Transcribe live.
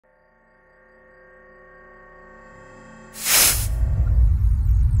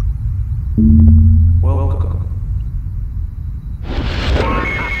Welcome.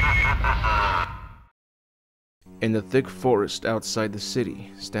 In the thick forest outside the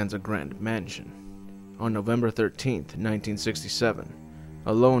city stands a grand mansion. On November 13th, 1967,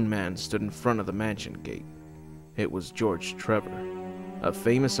 a lone man stood in front of the mansion gate. It was George Trevor, a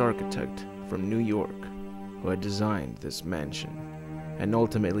famous architect from New York who had designed this mansion and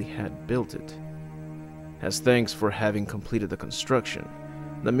ultimately had built it. As thanks for having completed the construction,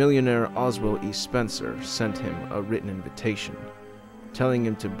 the millionaire Oswell E. Spencer sent him a written invitation, telling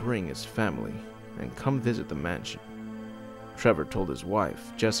him to bring his family and come visit the mansion. Trevor told his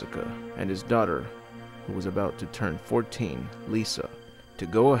wife, Jessica, and his daughter, who was about to turn 14, Lisa, to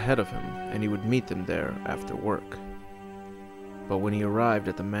go ahead of him and he would meet them there after work. But when he arrived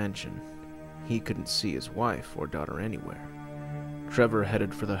at the mansion, he couldn't see his wife or daughter anywhere. Trevor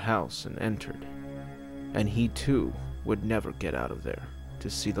headed for the house and entered, and he too would never get out of there to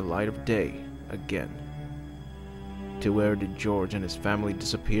see the light of day again. To where did George and his family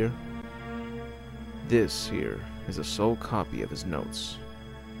disappear? This here is a sole copy of his notes.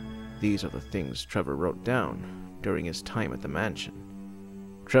 These are the things Trevor wrote down during his time at the mansion.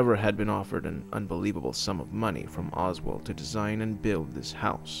 Trevor had been offered an unbelievable sum of money from Oswell to design and build this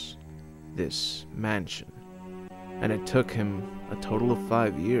house, this mansion, and it took him a total of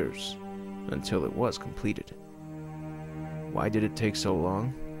 5 years until it was completed. Why did it take so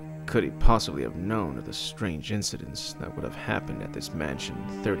long? Could he possibly have known of the strange incidents that would have happened at this mansion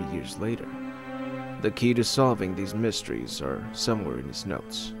 30 years later? The key to solving these mysteries are somewhere in his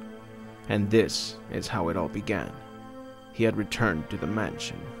notes. And this is how it all began. He had returned to the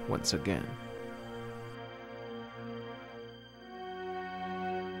mansion once again.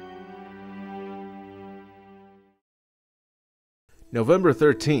 November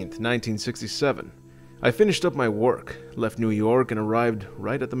 13th, 1967. I finished up my work, left New York, and arrived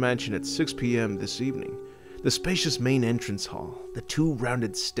right at the mansion at 6 p.m. this evening. The spacious main entrance hall, the 2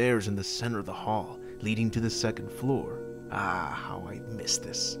 rounded stairs in the center of the hall, leading to the 2nd floor. Ah, how I miss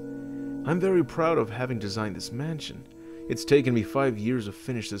this. I'm very proud of having designed this mansion. It's taken me 5 years to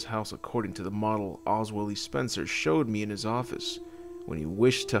finish this house according to the model Oswell E. Spencer showed me in his office when he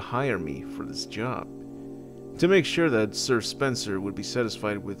wished to hire me for this job. To make sure that Sir Spencer would be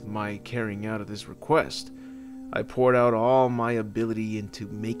satisfied with my carrying out of this request, I poured out all my ability into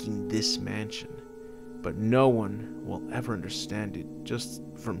making this mansion. But no one will ever understand it just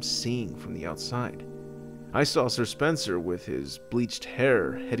from seeing from the outside. I saw Sir Spencer with his bleached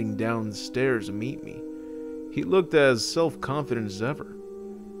hair heading down the stairs to meet me. He looked as self-confident as ever.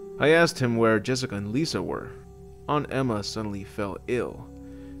 I asked him where Jessica and Lisa were. Aunt Emma suddenly fell ill.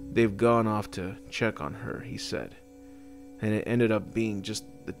 They've gone off to check on her, he said. And it ended up being just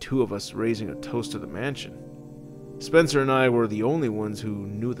the 2 of us raising a toast to the mansion. Spencer and I were the only ones who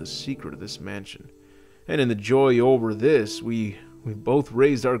knew the secret of this mansion. And in the joy over this, we both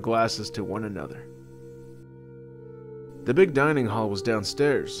raised our glasses to one another. The big dining hall was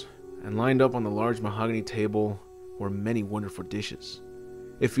downstairs, and lined up on the large mahogany table were many wonderful dishes.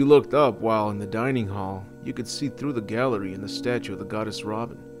 If you looked up while in the dining hall, you could see through the gallery and the statue of the goddess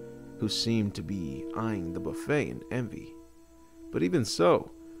Robin, who seemed to be eyeing the buffet in envy. But even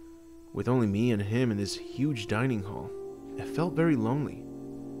so, with only me and him in this huge dining hall, it felt very lonely.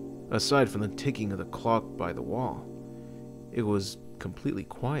 Aside from the ticking of the clock by the wall, it was completely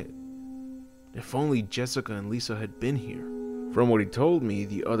quiet. If only Jessica and Lisa had been here. From what he told me,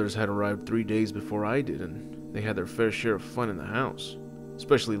 the others had arrived 3 days before I did, and they had their fair share of fun in the house.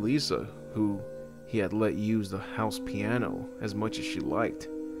 Especially Lisa, who he had let use the house piano as much as she liked.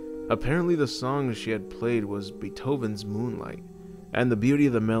 Apparently the song she had played was Beethoven's Moonlight, and the beauty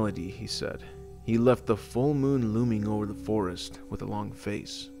of the melody, he said. He left the full moon looming over the forest with a long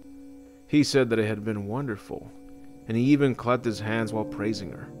face. He said that it had been wonderful, and he even clapped his hands while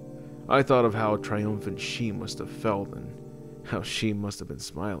praising her. I thought of how triumphant she must have felt and how she must have been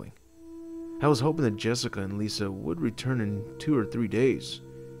smiling. I was hoping that Jessica and Lisa would return in 2 or 3 days,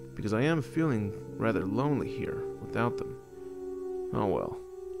 because I am feeling rather lonely here without them. Oh well.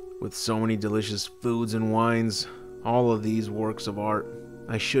 With so many delicious foods and wines, all of these works of art,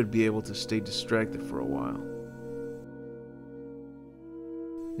 I should be able to stay distracted for a while.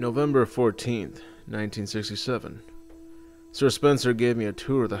 November 14th, 1967. Sir Spencer gave me a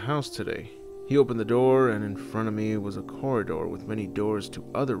tour of the house today. He opened the door, and in front of me was a corridor with many doors to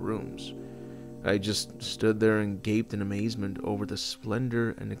other rooms. I just stood there and gaped in amazement over the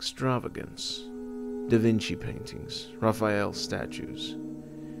splendor and extravagance. Da Vinci paintings, Raphael statues.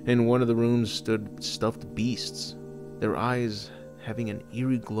 In one of the rooms stood stuffed beasts, their eyes having an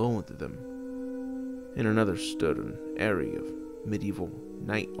eerie glow into them. In another stood an array of medieval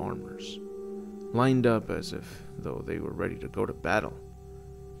knight armors. lined up as if though they were ready to go to battle.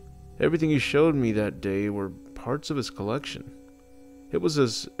 Everything he showed me that day were parts of his collection. It was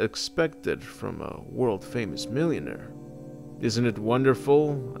as expected from a world-famous millionaire. Isn't it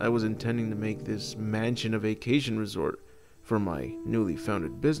wonderful? I was intending to make this mansion a vacation resort for my newly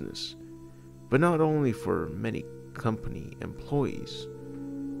founded business, but not only for many company employees.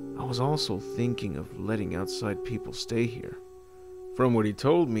 I was also thinking of letting outside people stay here. From what he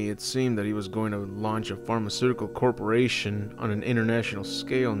told me, it seemed that he was going to launch a pharmaceutical corporation on an international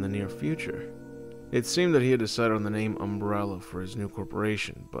scale in the near future. It seemed that he had decided on the name Umbrella for his new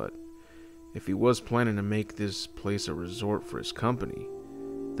corporation, but if he was planning to make this place a resort for his company,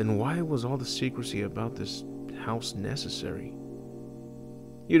 then why was all the secrecy about this house necessary?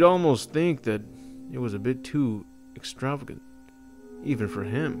 You'd almost think that it was a bit too extravagant, even for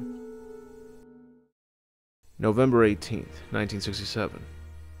him. November 18th, 1967.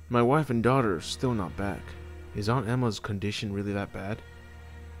 My wife and daughter are still not back. Is Aunt Emma's condition really that bad?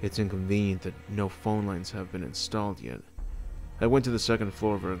 It's inconvenient that no phone lines have been installed yet. I went to the second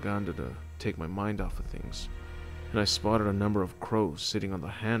floor veranda to take my mind off of things, and I spotted a number of crows sitting on the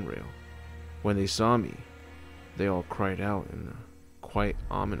handrail. When they saw me, they all cried out in a quite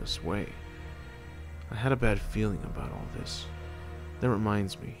ominous way. I had a bad feeling about all this. That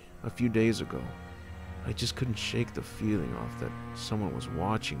reminds me, a few days ago, I just couldn't shake the feeling off that someone was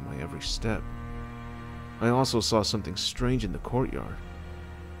watching my every step. I also saw something strange in the courtyard.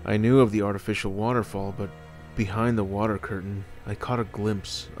 I knew of the artificial waterfall, but behind the water curtain, I caught a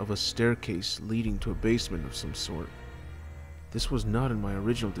glimpse of a staircase leading to a basement of some sort. This was not in my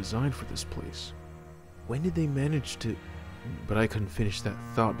original design for this place. When did they manage to... But I couldn't finish that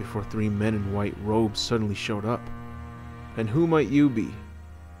thought before 3 men in white robes suddenly showed up. And who might you be?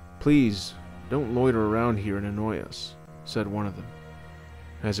 Please, don't loiter around here and annoy us, said one of them,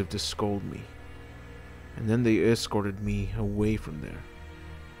 as if to scold me. And then they escorted me away from there.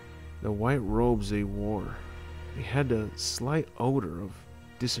 The white robes they wore, they had a slight odor of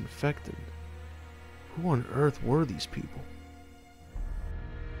disinfectant. Who on earth were these people?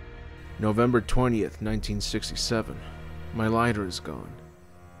 November 20th, 1967. My lighter is gone.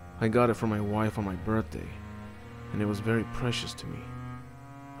 I got it from my wife on my birthday, and it was very precious to me.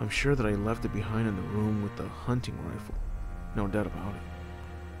 I'm sure that I left it behind in the room with the hunting rifle. No doubt about it.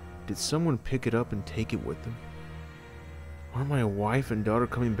 Did someone pick it up and take it with them? Aren't my wife and daughter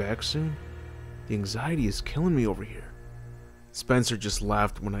coming back soon? The anxiety is killing me over here. Spencer just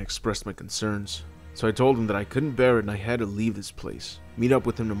laughed when I expressed my concerns, so I told him that I couldn't bear it and I had to leave this place. Meet up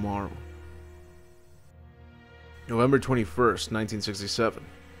with him tomorrow. November 21st, 1967.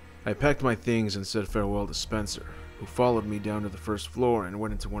 I packed my things and said farewell to Spencer, who followed me down to the first floor and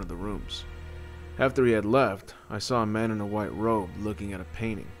went into one of the rooms. After he had left, I saw a man in a white robe looking at a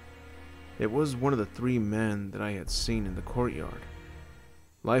painting. It was one of the 3 men that I had seen in the courtyard.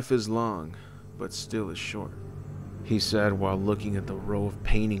 Life is long, but still is short, he said while looking at the row of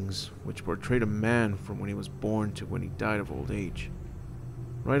paintings which portrayed a man from when he was born to when he died of old age.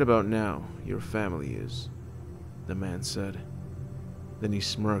 Right about now, your family is, the man said. Then he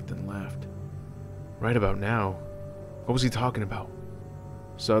smirked and laughed. Right about now? What was he talking about?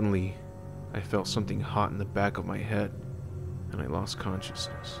 Suddenly, I felt something hot in the back of my head, and I lost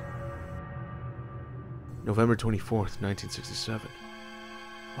consciousness. November 24th, 1967.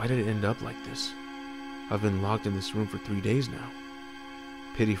 Why did it end up like this? I've been locked in this room for 3 days now.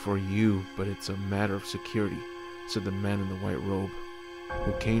 Pity for you, but it's a matter of security, said the man in the white robe,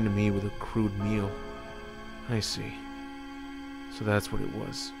 who came to me with a crude meal. I see. So that's what it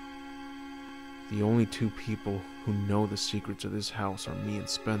was. The only 2 people who know the secrets of this house are me and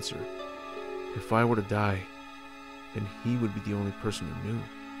Spencer. If I were to die, then he would be the only person who knew.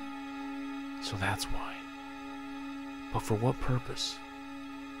 So that's why. But for what purpose?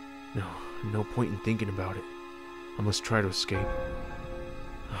 No point in thinking about it. I must try to escape.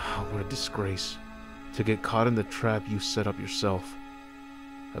 What a disgrace. To get caught in the trap you set up yourself.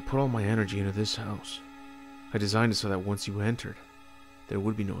 I put all my energy into this house. I designed it so that once you entered, there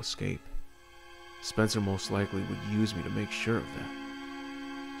would be no escape. Spencer most likely would use me to make sure of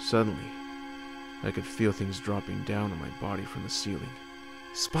that. Suddenly, I could feel things dropping down on my body from the ceiling.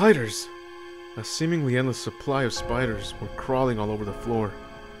 Spiders! A seemingly endless supply of spiders were crawling all over the floor.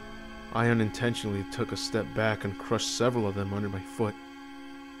 I unintentionally took a step back and crushed several of them under my foot.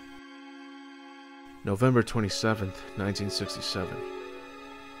 November 27th, 1967.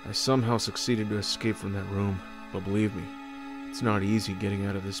 I somehow succeeded to escape from that room, but believe me, it's not easy getting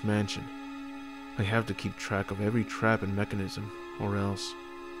out of this mansion. I have to keep track of every trap and mechanism, or else.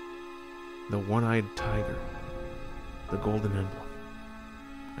 The one-eyed tiger, the golden emblem.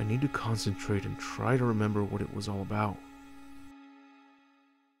 I need to concentrate and try to remember what it was all about.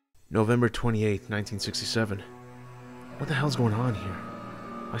 November 28th, 1967. What the hell's going on here?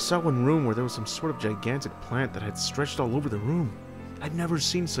 I saw one room where there was some sort of gigantic plant that had stretched all over the room. I'd never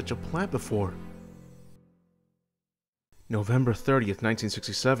seen such a plant before. November 30th,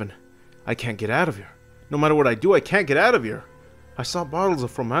 1967. I can't get out of here. No matter what I do, I can't get out of here. I saw bottles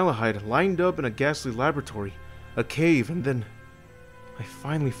of formaldehyde lined up in a ghastly laboratory, a cave, and then I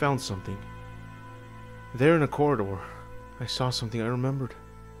finally found something. There in a corridor, I saw something I remembered.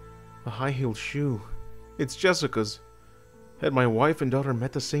 A high-heeled shoe. It's Jessica's. Had my wife and daughter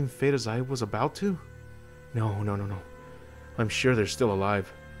met the same fate as I was about to? No. I'm sure they're still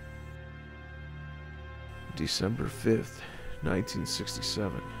alive. December 5th,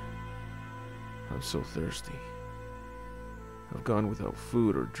 1967. I'm so thirsty. I've gone without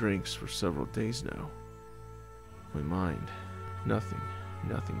food or drinks for several days now. My mind, nothing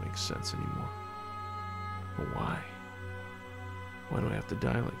makes sense anymore. But why? Why do I have to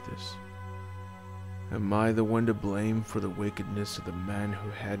die like this? Am I the one to blame for the wickedness of the man who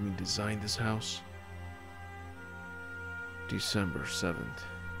had me design this house? December 7th,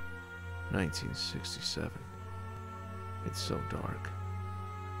 1967. It's so dark.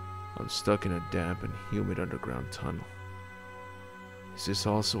 I'm stuck in a damp and humid underground tunnel. Is this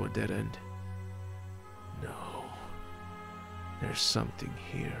also a dead end? No. There's something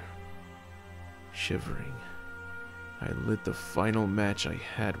here. Shivering, I lit the final match I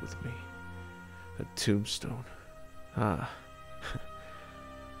had with me. A tombstone. Ah.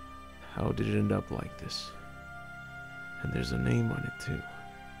 How did it end up like this? And there's a name on it too.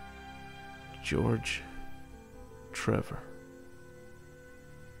 George Trevor.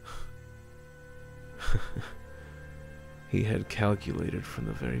 He had calculated from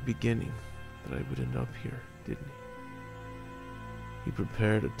the very beginning that I would end up here, didn't he? He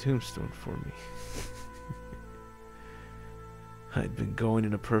prepared a tombstone for me. I'd been going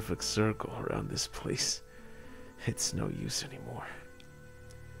in a perfect circle around this place. It's no use anymore.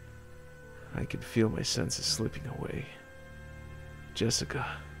 I could feel my senses slipping away. Jessica.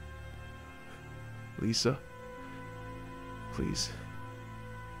 Lisa. Please.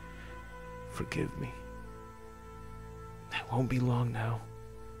 Forgive me. It won't be long now.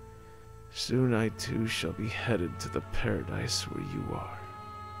 Soon I too shall be headed to the paradise where you are.